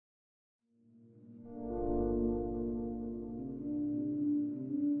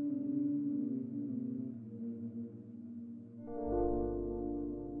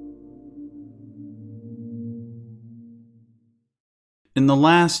In the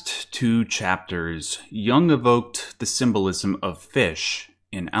last two chapters, Jung evoked the symbolism of fish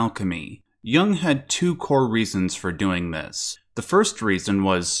in alchemy. Jung had two core reasons for doing this. The first reason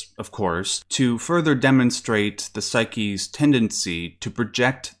was, of course, to further demonstrate the psyche's tendency to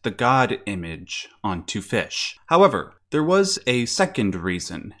project the god image onto fish. However, there was a second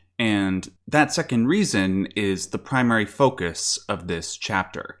reason, and that second reason is the primary focus of this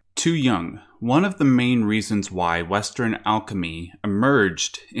chapter. To Jung, one of the main reasons why Western alchemy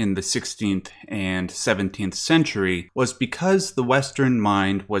emerged in the 16th and 17th century was because the Western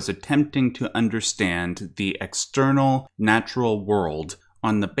mind was attempting to understand the external natural world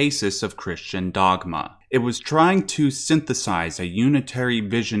on the basis of Christian dogma. It was trying to synthesize a unitary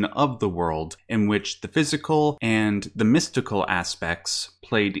vision of the world in which the physical and the mystical aspects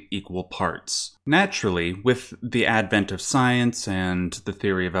played equal parts. Naturally, with the advent of science and the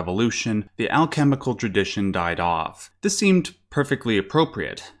theory of evolution, the alchemical tradition died off. This seemed perfectly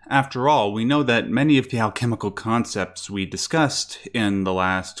appropriate. After all, we know that many of the alchemical concepts we discussed in the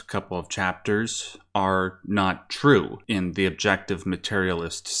last couple of chapters are not true in the objective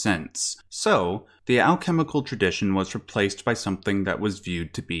materialist sense. So, the alchemical tradition was replaced by something that was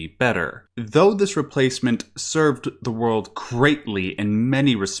viewed to be better. Though this replacement served the world greatly in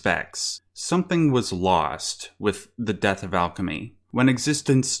many respects, something was lost with the death of alchemy, when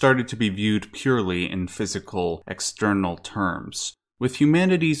existence started to be viewed purely in physical, external terms. With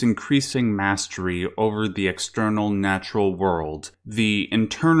humanity's increasing mastery over the external natural world, the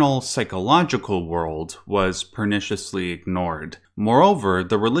internal psychological world was perniciously ignored. Moreover,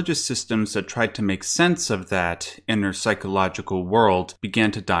 the religious systems that tried to make sense of that inner psychological world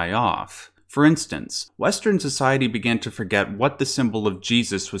began to die off. For instance, Western society began to forget what the symbol of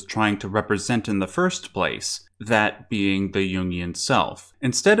Jesus was trying to represent in the first place, that being the Jungian self.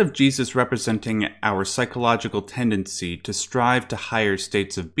 Instead of Jesus representing our psychological tendency to strive to higher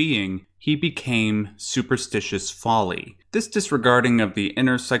states of being, he became superstitious folly. This disregarding of the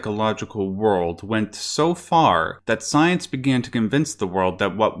inner psychological world went so far that science began to convince the world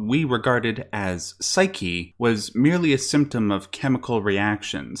that what we regarded as psyche was merely a symptom of chemical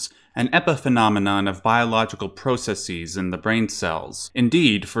reactions, an epiphenomenon of biological processes in the brain cells.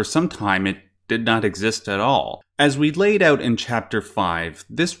 Indeed, for some time it did not exist at all. As we laid out in Chapter 5,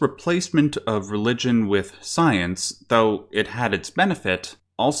 this replacement of religion with science, though it had its benefit,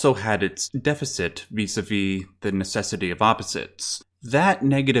 also had its deficit vis-a-vis the necessity of opposites. That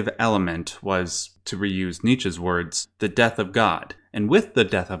negative element was, to reuse Nietzsche's words, the death of God. And with the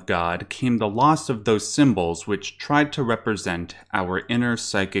death of God came the loss of those symbols which tried to represent our inner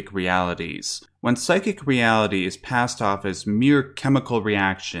psychic realities. When psychic reality is passed off as mere chemical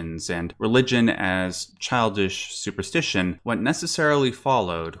reactions and religion as childish superstition, what necessarily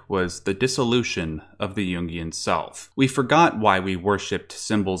followed was the dissolution of the Jungian self. We forgot why we worshipped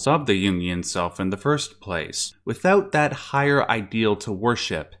symbols of the Jungian self in the first place. Without that higher ideal to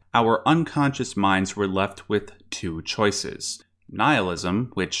worship, our unconscious minds were left with two choices: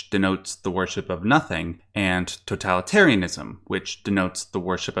 nihilism, which denotes the worship of nothing, and totalitarianism, which denotes the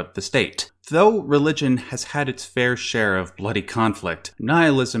worship of the state. Though religion has had its fair share of bloody conflict,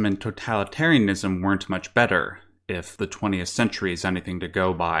 nihilism and totalitarianism weren't much better, if the 20th century is anything to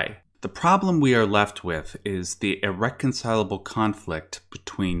go by. The problem we are left with is the irreconcilable conflict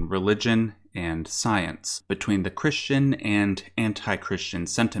between religion and science, between the Christian and anti-Christian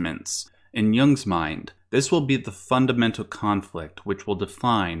sentiments. In Jung's mind, this will be the fundamental conflict which will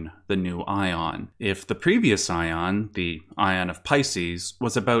define the new Aion. If the previous Aion, the Aion of Pisces,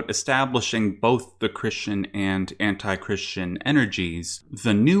 was about establishing both the Christian and anti-Christian energies,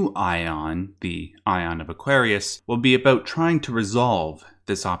 the new Aion, the Aion of Aquarius, will be about trying to resolve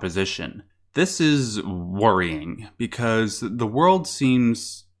this opposition. This is worrying because the world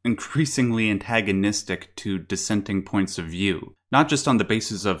seems increasingly antagonistic to dissenting points of view, not just on the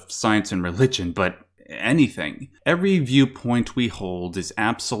basis of science and religion, but anything. Every viewpoint we hold is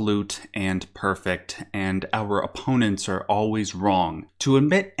absolute and perfect, and our opponents are always wrong. To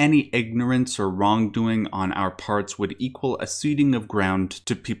admit any ignorance or wrongdoing on our parts would equal a ceding of ground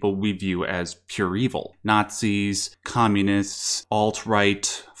to people we view as pure evil. Nazis, communists,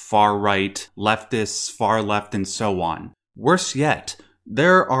 alt-right, far-right, leftists, far-left, and so on. Worse yet,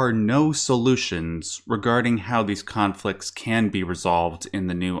 there are no solutions regarding how these conflicts can be resolved in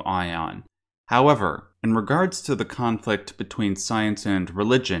the new Aion. However, in regards to the conflict between science and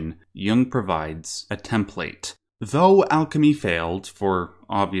religion, Jung provides a template. Though alchemy failed, for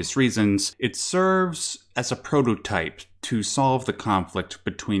obvious reasons, it serves as a prototype to solve the conflict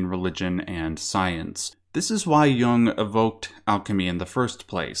between religion and science. This is why Jung evoked alchemy in the first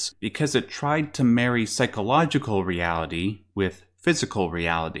place, because it tried to marry psychological reality with physical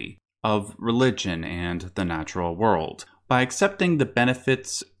reality, of religion and the natural world. By accepting the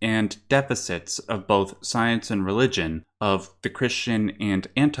benefits and deficits of both science and religion, of the Christian and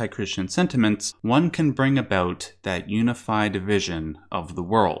anti-Christian sentiments, one can bring about that unified vision of the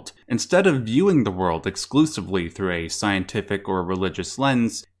world. Instead of viewing the world exclusively through a scientific or religious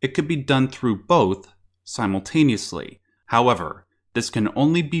lens, it could be done through both simultaneously. However, this can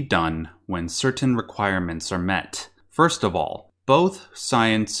only be done when certain requirements are met. First of all, both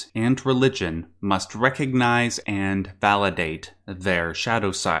science and religion must recognize and validate their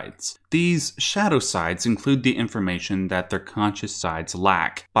shadow sides. These shadow sides include the information that their conscious sides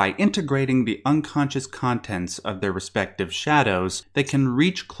lack. By integrating the unconscious contents of their respective shadows, they can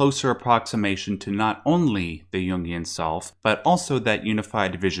reach closer approximation to not only the Jungian self, but also that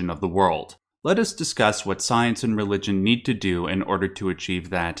unified vision of the world. Let us discuss what science and religion need to do in order to achieve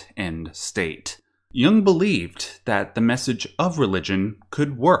that end state. Jung believed that the message of religion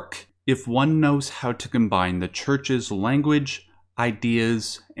could work if one knows how to combine the church's language,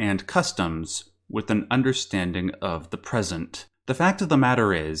 ideas, and customs with an understanding of the present. The fact of the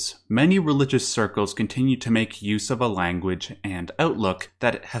matter is, many religious circles continue to make use of a language and outlook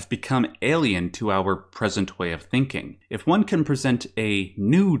that have become alien to our present way of thinking. If one can present a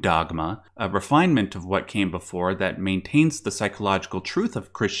new dogma, a refinement of what came before that maintains the psychological truth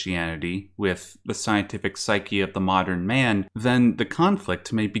of Christianity with the scientific psyche of the modern man, then the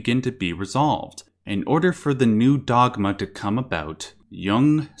conflict may begin to be resolved. In order for the new dogma to come about,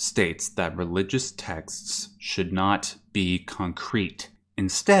 Jung states that religious texts should not be concrete.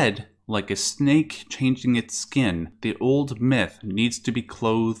 Instead, like a snake changing its skin, the old myth needs to be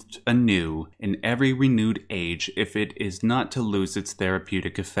clothed anew in every renewed age if it is not to lose its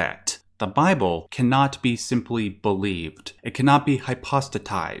therapeutic effect. The Bible cannot be simply believed. It cannot be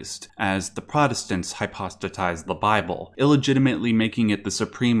hypostatized, as the Protestants hypostatize the Bible, illegitimately making it the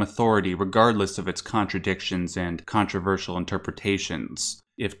supreme authority regardless of its contradictions and controversial interpretations.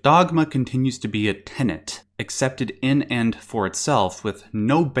 If dogma continues to be a tenet, accepted in and for itself with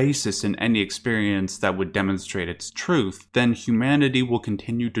no basis in any experience that would demonstrate its truth, then humanity will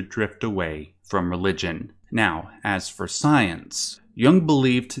continue to drift away from religion. Now, as for science, Jung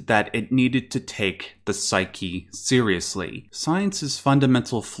believed that it needed to take the psyche seriously. Science's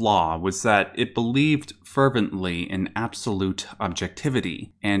fundamental flaw was that it believed fervently in absolute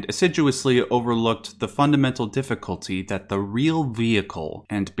objectivity, and assiduously overlooked the fundamental difficulty that the real vehicle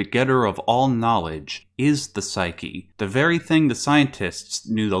and begetter of all knowledge is the psyche, the very thing the scientists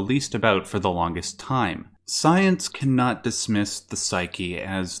knew the least about for the longest time. Science cannot dismiss the psyche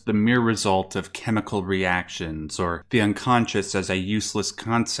as the mere result of chemical reactions or the unconscious as a useless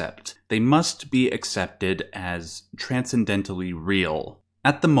concept. They must be accepted as transcendentally real.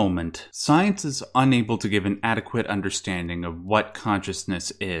 At the moment, science is unable to give an adequate understanding of what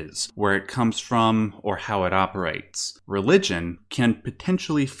consciousness is, where it comes from, or how it operates. Religion can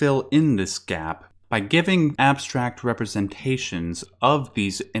potentially fill in this gap by giving abstract representations of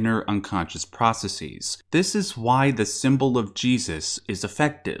these inner unconscious processes. This is why the symbol of Jesus is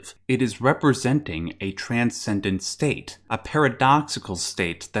effective. It is representing a transcendent state, a paradoxical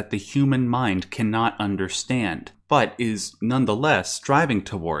state that the human mind cannot understand, but is nonetheless striving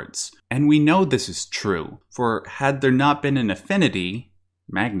towards. And we know this is true, for had there not been an affinity,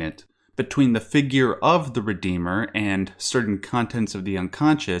 magnet, between the figure of the Redeemer and certain contents of the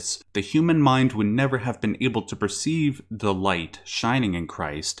unconscious, the human mind would never have been able to perceive the light shining in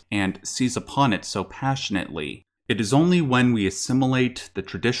Christ and seize upon it so passionately. It is only when we assimilate the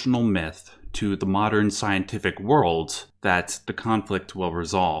traditional myth to the modern scientific world that the conflict will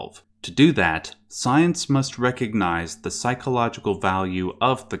resolve. To do that, science must recognize the psychological value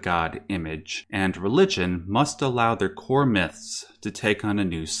of the God image, and religion must allow their core myths to take on a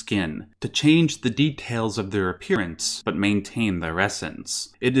new skin, to change the details of their appearance, but maintain their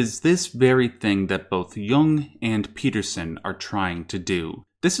essence. It is this very thing that both Jung and Peterson are trying to do.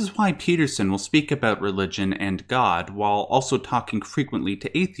 This is why Peterson will speak about religion and God while also talking frequently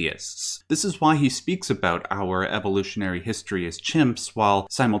to atheists. This is why he speaks about our evolutionary history as chimps while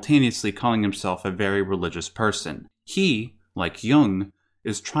simultaneously calling himself a very religious person. He, like Jung,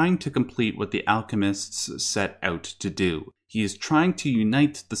 is trying to complete what the alchemists set out to do. He is trying to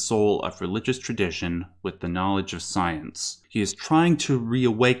unite the soul of religious tradition with the knowledge of science. He is trying to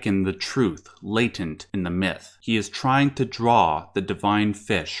reawaken the truth latent in the myth. He is trying to draw the divine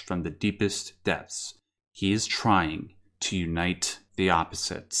fish from the deepest depths. He is trying to unite the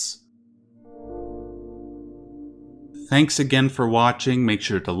opposites. Thanks again for watching. Make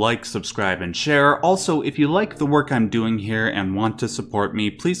sure to like, subscribe, and share. Also, if you like the work I'm doing here and want to support me,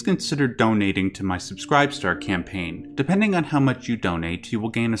 please consider donating to my Subscribestar campaign. Depending on how much you donate, you will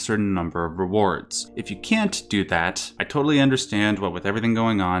gain a certain number of rewards. If you can't do that, I totally understand. What with everything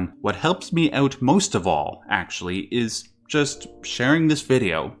going on, what helps me out most of all, actually, is just sharing this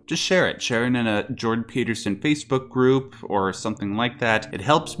video. Just share it. Share it in a Jordan Peterson Facebook group or something like that. It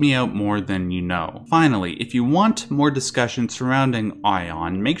helps me out more than you know. Finally, if you want more discussion surrounding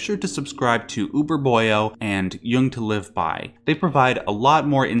Aion, make sure to subscribe to Uberboyo and Young to Live By. They provide a lot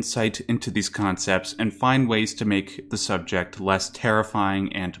more insight into these concepts and find ways to make the subject less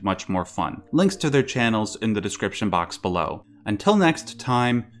terrifying and much more fun. Links to their channels in the description box below. Until next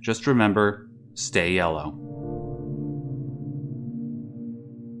time, just remember, stay yellow.